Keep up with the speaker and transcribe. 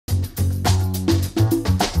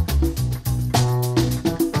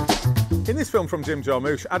In this film from Jim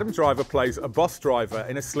Jarmusch, Adam Driver plays a bus driver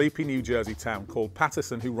in a sleepy New Jersey town called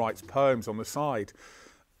Paterson who writes poems on the side.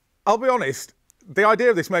 I'll be honest, the idea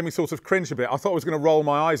of this made me sort of cringe a bit. I thought I was going to roll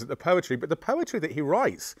my eyes at the poetry, but the poetry that he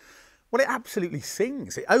writes, well, it absolutely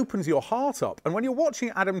sings. It opens your heart up. And when you're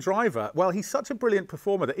watching Adam Driver, well, he's such a brilliant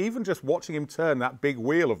performer that even just watching him turn that big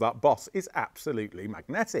wheel of that bus is absolutely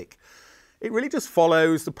magnetic. It really just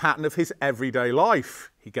follows the pattern of his everyday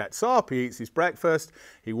life. He gets up, he eats his breakfast,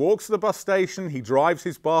 he walks to the bus station, he drives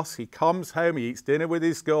his bus, he comes home, he eats dinner with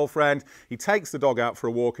his girlfriend, he takes the dog out for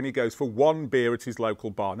a walk and he goes for one beer at his local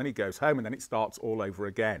bar. And then he goes home and then it starts all over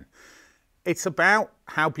again. It's about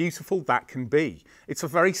how beautiful that can be. It's a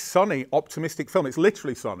very sunny, optimistic film. It's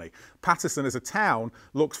literally sunny. Paterson as a town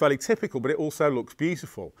looks fairly typical, but it also looks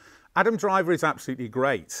beautiful. Adam Driver is absolutely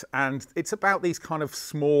great, and it's about these kind of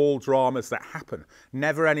small dramas that happen.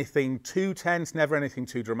 Never anything too tense, never anything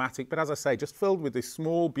too dramatic, but as I say, just filled with this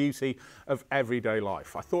small beauty of everyday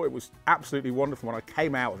life. I thought it was absolutely wonderful. When I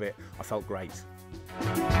came out of it, I felt great.